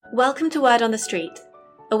Welcome to Word on the Street,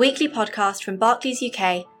 a weekly podcast from Barclays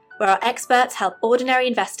UK, where our experts help ordinary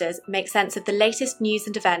investors make sense of the latest news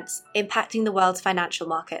and events impacting the world's financial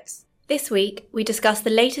markets. This week, we discuss the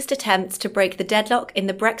latest attempts to break the deadlock in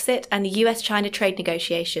the Brexit and the US-China trade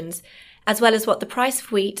negotiations, as well as what the price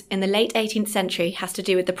of wheat in the late 18th century has to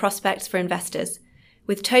do with the prospects for investors,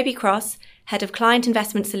 with Toby Cross, Head of Client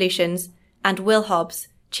Investment Solutions, and Will Hobbs,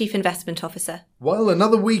 Chief Investment Officer. Well,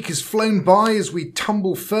 another week has flown by as we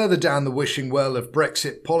tumble further down the wishing well of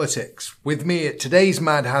Brexit politics. With me at today's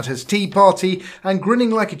Mad Hatter's Tea Party, and grinning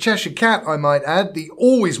like a Cheshire cat, I might add, the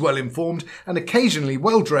always well-informed and occasionally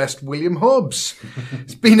well-dressed William Hobbs.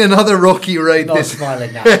 It's been another rocky road. Not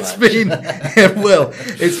smiling now. It's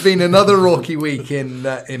been another rocky week in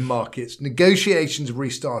markets. Negotiations have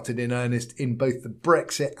restarted in earnest in both the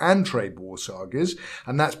Brexit and trade war sagas,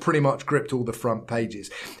 and that's pretty much gripped all the front pages.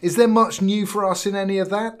 Is there much new for us in any of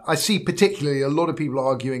that? I see particularly a lot of people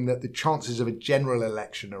arguing that the chances of a general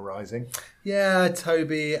election are rising. Yeah,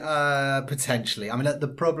 Toby, potentially. I mean, the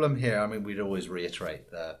problem here, we'd always reiterate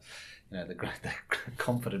the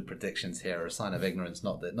confident predictions here are a sign of ignorance,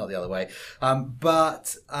 not the other way.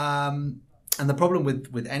 And the problem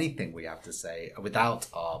with anything we have to say without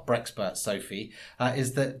our Brexpert Sophie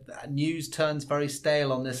is that news turns very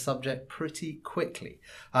stale on this subject pretty quickly.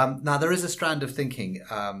 Now, there is a strand of thinking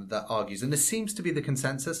that argues, and this seems to be the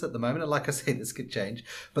consensus at the moment, and like I say, this could change,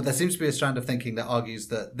 but there seems to be a strand of thinking that argues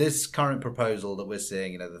that this current proposal that we're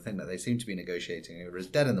seeing, the thing that they seem to be negotiating over is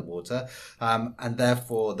dead in the water, and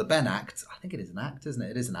therefore the Benn Act, I think it is an act, isn't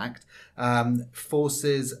it? It is an act,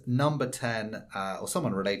 forces Number 10 or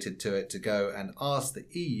someone related to it to go and ask the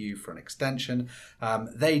EU for an extension.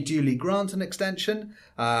 They duly grant an extension,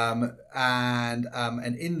 and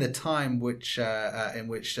in the time in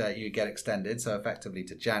which you get extended, so effectively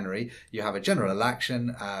to January, you have a general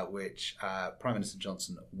election which Prime Minister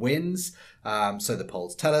Johnson wins. So the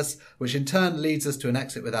polls tell us, which in turn leads us to an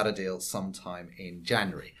exit without a deal sometime in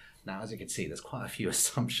January. Now, as you can see, there's quite a few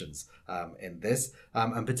assumptions in this,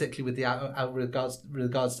 and particularly with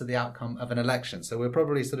regards to the outcome of an election. So we're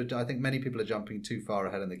probably I think many people are jumping too far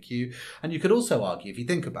ahead in the queue. And you could also argue, if you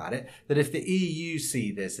think about it, that if the EU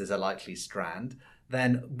see this as a likely strand,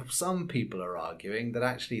 then some people are arguing that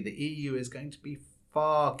actually the EU is going to be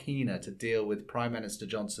far keener to deal with Prime Minister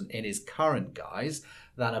Johnson in his current guise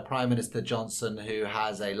than a Prime Minister Johnson who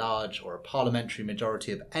has a large or a parliamentary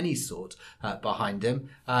majority of any sort behind him,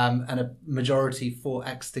 and a majority for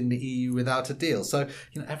exiting the EU without a deal. So,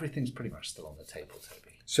 everything's pretty much still on the table,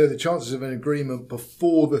 Toby. So the chances of an agreement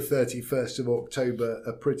before the 31st of October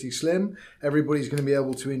are pretty slim. Everybody's going to be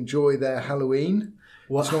able to enjoy their Halloween.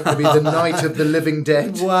 It's not going to be the night of the living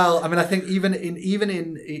dead. Well, I think even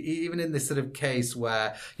in this sort of case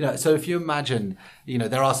where, so if you imagine,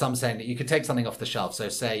 there are some saying that you could take something off the shelf. So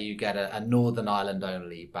say you get a Northern Ireland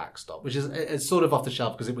only backstop, which is sort of off the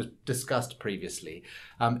shelf because it was discussed previously.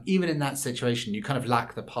 Even in that situation, you kind of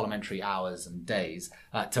lack the parliamentary hours and days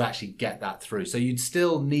to actually get that through. So you'd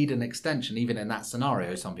still need an extension, even in that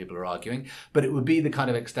scenario, some people are arguing. But it would be the kind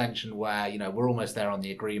of extension where, we're almost there on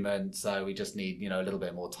the agreement. So we just need, a little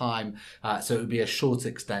bit more time. So it would be a short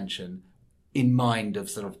extension in mind of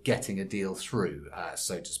sort of getting a deal through,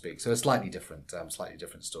 so to speak. So a slightly different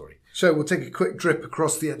story. So we'll take a quick trip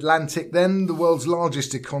across the Atlantic then. The world's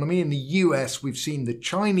largest economy. In the US, we've seen the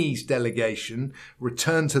Chinese delegation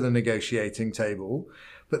return to the negotiating table,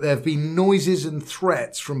 but there have been noises and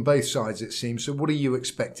threats from both sides, it seems. So what are you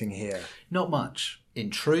expecting here? Not much. In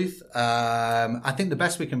truth, I think the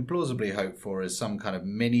best we can plausibly hope for is some kind of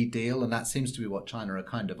mini deal, and that seems to be what China are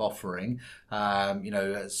kind of offering.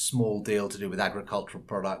 A small deal to do with agricultural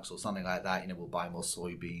products or something like that. We'll buy more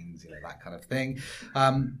soybeans, that kind of thing.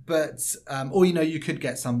 Or you could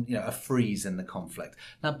get some, a freeze in the conflict.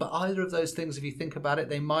 Now, but either of those things, if you think about it,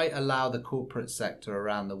 they might allow the corporate sector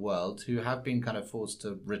around the world, who have been kind of forced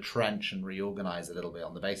to retrench and reorganize a little bit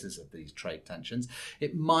on the basis of these trade tensions,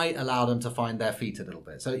 it might allow them to find their feet a little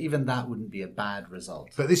bit. So even that wouldn't be a bad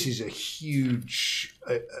result. But this is a huge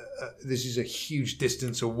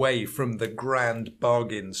distance away from the grand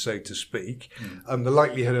bargain, so to speak. The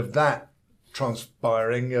likelihood of that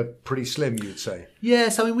transpiring are pretty slim, you'd say.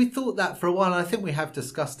 Yes, we thought that for a while, and I think we have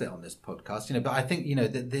discussed it on this podcast, but I think,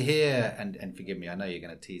 the here, and forgive me, I know you're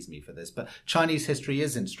going to tease me for this, but Chinese history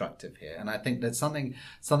is instructive here. And I think that's something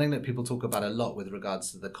that people talk about a lot with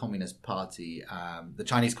regards to the Communist Party, the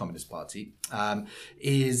Chinese Communist Party,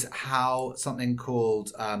 is how something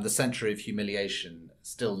called the Century of Humiliation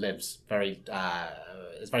still lives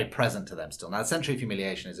is very present to them still. Now, the century of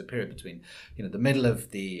humiliation is a period between, the middle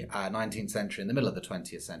of the 19th century and the middle of the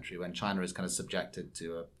 20th century, when China is kind of subjected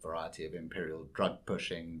to a variety of imperial drug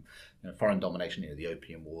pushing, foreign domination, the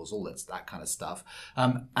Opium Wars, all that kind of stuff,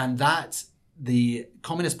 and that. The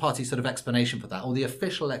Communist Party's sort of explanation for that, or the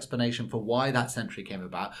official explanation for why that century came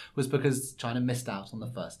about, was because China missed out on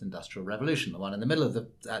the first industrial revolution, the one in the middle of the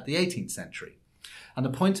 18th century. And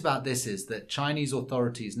the point about this is that Chinese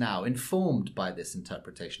authorities now, informed by this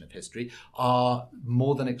interpretation of history, are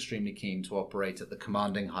more than extremely keen to operate at the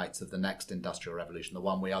commanding heights of the next industrial revolution, the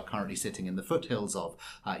one we are currently sitting in the foothills of,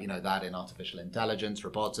 that in artificial intelligence,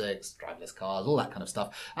 robotics, driverless cars, all that kind of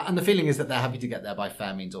stuff. And the feeling is that they're happy to get there by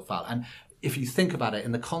fair means or foul. And if you think about it,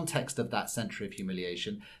 in the context of that century of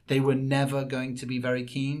humiliation, they were never going to be very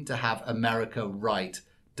keen to have America write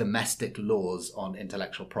domestic laws on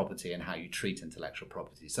intellectual property and how you treat intellectual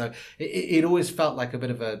property. So it always felt like a bit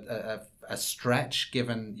of a stretch,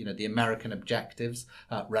 given the American objectives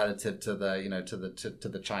relative to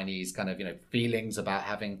the Chinese kind of feelings about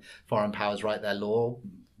having foreign powers write their law.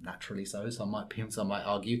 Naturally so, some might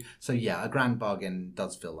argue. So yeah, a grand bargain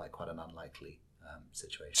does feel like quite an unlikely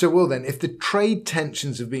situation. So, well then, if the trade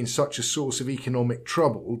tensions have been such a source of economic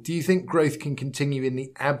trouble, do you think growth can continue in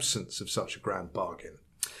the absence of such a grand bargain?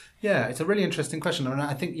 Yeah, it's a really interesting question. And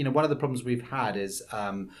I think, one of the problems we've had is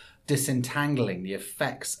disentangling the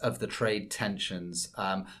effects of the trade tensions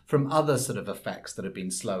from other sort of effects that have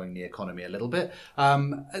been slowing the economy a little bit.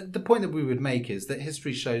 The point that we would make is that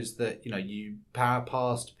history shows that, you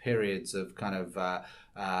past periods of kind of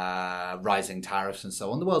rising tariffs and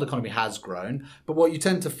so on, the world economy has grown. But what you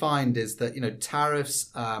tend to find is that,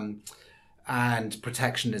 tariffs and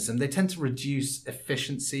protectionism, they tend to reduce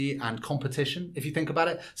efficiency and competition, if you think about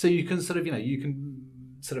it. So you can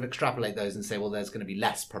sort of extrapolate those and say, well, there's going to be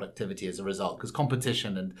less productivity as a result, because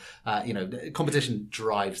competition and competition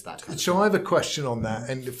drives that kind of thing. I have a question on that,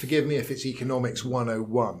 and forgive me if it's economics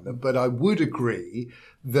 101, but I would agree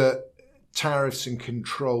that tariffs and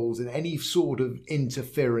controls and any sort of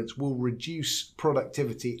interference will reduce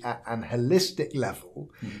productivity at an holistic level,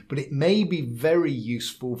 but it may be very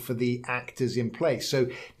useful for the actors in place. So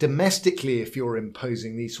domestically, if you're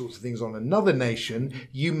imposing these sorts of things on another nation,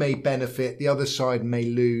 you may benefit, the other side may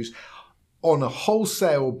lose. On a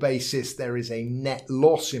wholesale basis, there is a net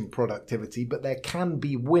loss in productivity, but there can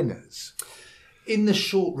be winners. In the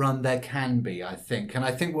short run, there can be, I think. And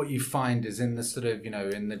I think what you find is in the sort of,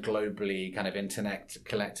 in the globally kind of internet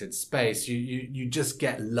collected space, you just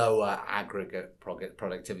get lower aggregate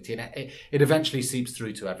productivity, and it eventually seeps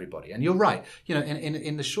through to everybody. And you're right,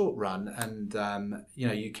 in the short run, and,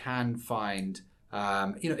 you can find...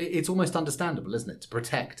 it's almost understandable, isn't it, to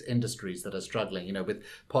protect industries that are struggling, with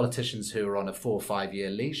politicians who are on a 4 or 5 year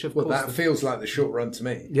leash. Of course, that feels like the short run to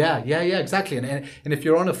me. Yeah, exactly. And if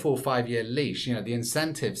you're on a 4 or 5 year leash, the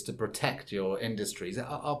incentives to protect your industries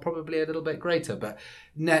are probably a little bit greater. But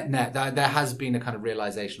net, there has been a kind of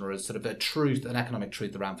realization, or a sort of an economic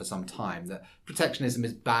truth around for some time, that protectionism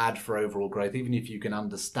is bad for overall growth, even if you can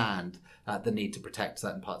understand the need to protect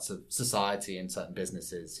certain parts of society and certain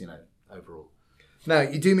businesses, overall. Now,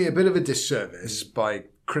 you do me a bit of a disservice by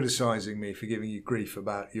criticising me for giving you grief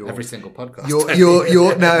about your... Every single podcast.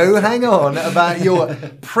 No, hang on, about your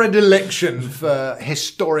predilection for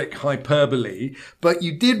historic hyperbole. But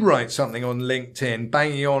you did write something on LinkedIn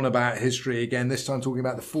banging on about history again, this time talking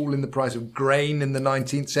about the fall in the price of grain in the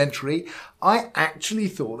 19th century. I actually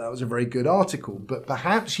thought that was a very good article, but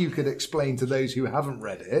perhaps you could explain to those who haven't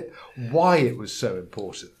read it why it was so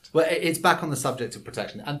important. Well, it's back on the subject of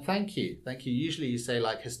protection. And thank you. Usually you say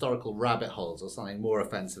like historical rabbit holes or something more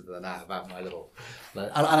offensive than that about my little...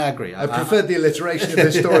 And I agree. I preferred the alliteration of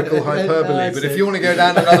historical hyperbole, but if you want to go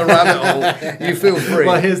down another rabbit hole, you feel free.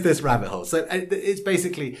 Well, here's this rabbit hole. So it's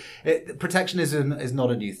basically... protectionism is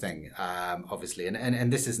not a new thing, obviously,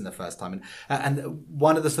 and this isn't the first time. And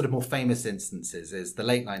one of the sort of more famous instances is the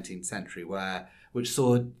late 19th century, which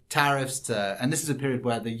saw tariffs and this is a period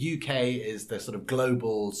where the UK is the sort of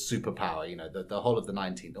global superpower, the whole of the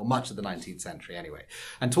 19th, or much of the 19th century anyway.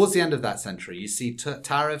 And towards the end of that century, you see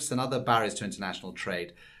tariffs and other barriers to international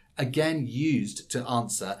trade again used to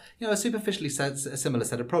answer, a superficially similar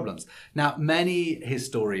set of problems. Now, many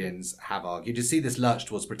historians have argued, you see this lurch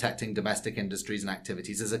towards protecting domestic industries and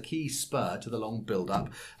activities as a key spur to the long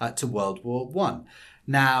build-up to World War I.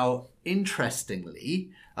 Now,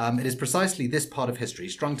 interestingly, it is precisely this part of history,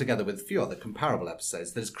 strung together with a few other comparable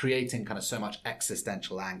episodes, that is creating kind of so much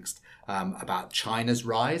existential angst about China's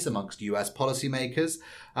rise amongst US policymakers.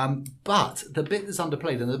 But the bit that's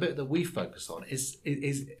underplayed, and the bit that we focus on, is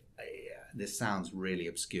this sounds really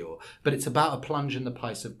obscure, but it's about a plunge in the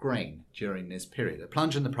price of grain during this period, a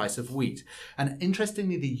plunge in the price of wheat. And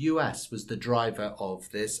interestingly, the US was the driver of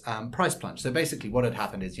this price plunge. So basically what had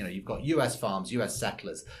happened is, you've got US farms, US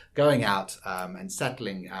settlers going out and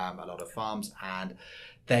settling a lot of farms, and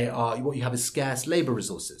what you have is scarce labor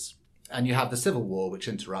resources. And you have the Civil War, which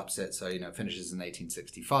interrupts it. So, it finishes in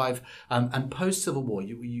 1865. And post-Civil War,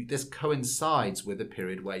 this coincides with a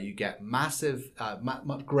period where you get massive,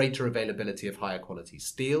 much greater availability of higher quality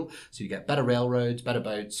steel. So you get better railroads, better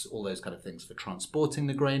boats, all those kind of things for transporting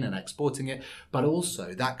the grain and exporting it. But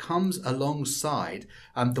also that comes alongside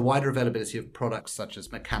the wider availability of products such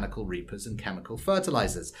as mechanical reapers and chemical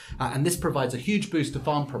fertilizers. And this provides a huge boost to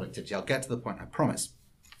farm productivity. I'll get to the point, I promise.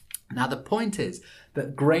 Now, the point is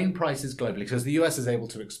that grain prices globally, because the US is able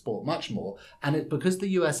to export much more, and because the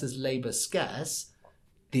US is labor scarce,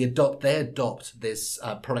 they adopt this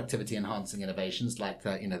productivity enhancing innovations like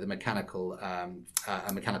the mechanical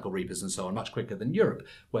reapers and so on much quicker than Europe,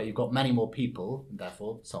 where you've got many more people, and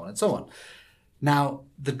therefore so on and so on. Now,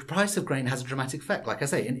 the price of grain has a dramatic effect. Like I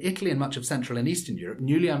say, in Italy and much of Central and Eastern Europe,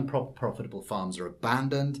 newly unprofitable farms are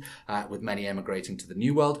abandoned, with many emigrating to the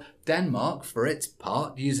New World. Denmark, for its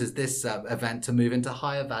part, uses this event to move into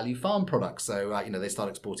higher value farm products. So, they start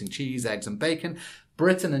exporting cheese, eggs, and bacon.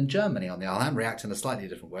 Britain and Germany, on the other hand, react in a slightly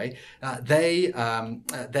different way. They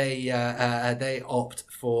opt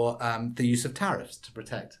for the use of tariffs to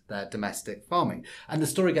protect their domestic farming. And the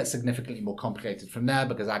story gets significantly more complicated from there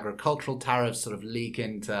because agricultural tariffs sort of leak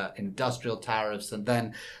into industrial tariffs. And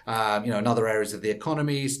then, in other areas of the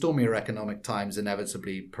economy, stormier economic times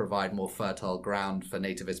inevitably provide more fertile ground for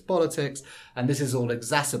nativist politics. And this is all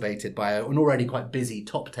exacerbated by an already quite busy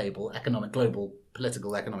top table, global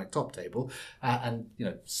political economic top table, and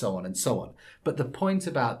so on and so on. But the point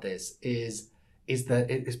about this is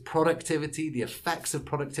that it is productivity, the effects of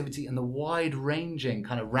productivity, and the wide-ranging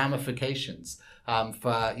kind of ramifications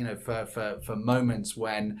for moments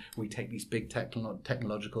when we take these big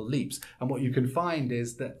technological leaps. And what you can find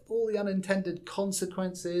is that all the unintended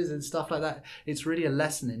consequences and stuff like that, it's really a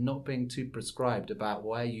lesson in not being too prescribed about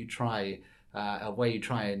where you try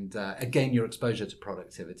and gain your exposure to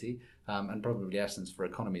productivity. And probably essence for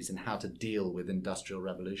economies in how to deal with industrial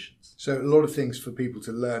revolutions. So a lot of things for people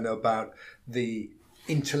to learn about the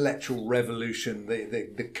intellectual revolution,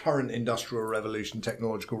 the current industrial revolution,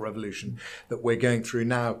 technological revolution that we're going through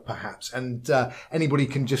now, perhaps. And anybody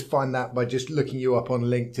can just find that by just looking you up on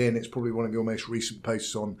LinkedIn. It's probably one of your most recent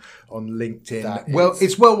posts on LinkedIn.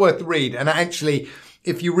 It's well worth the read. And actually,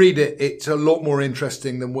 if you read it, it's a lot more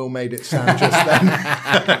interesting than Will made it sound just then.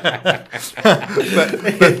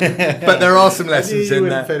 but there are some lessons in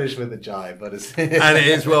there. Finish with a jive, but and it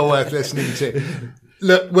is well worth listening to.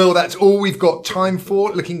 Look, Will, that's all we've got time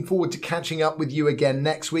for. Looking forward to catching up with you again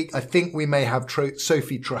next week. I think we may have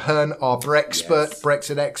Sophie Traherne, our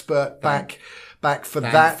Brexit expert, back for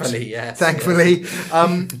Thankfully, that. yes. Thankfully.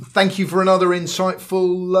 Yes. Thank you for another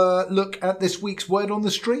insightful look at this week's Word on the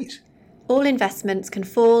Street. All investments can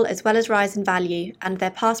fall as well as rise in value, and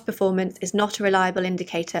their past performance is not a reliable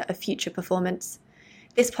indicator of future performance.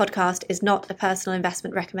 This podcast is not a personal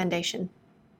investment recommendation.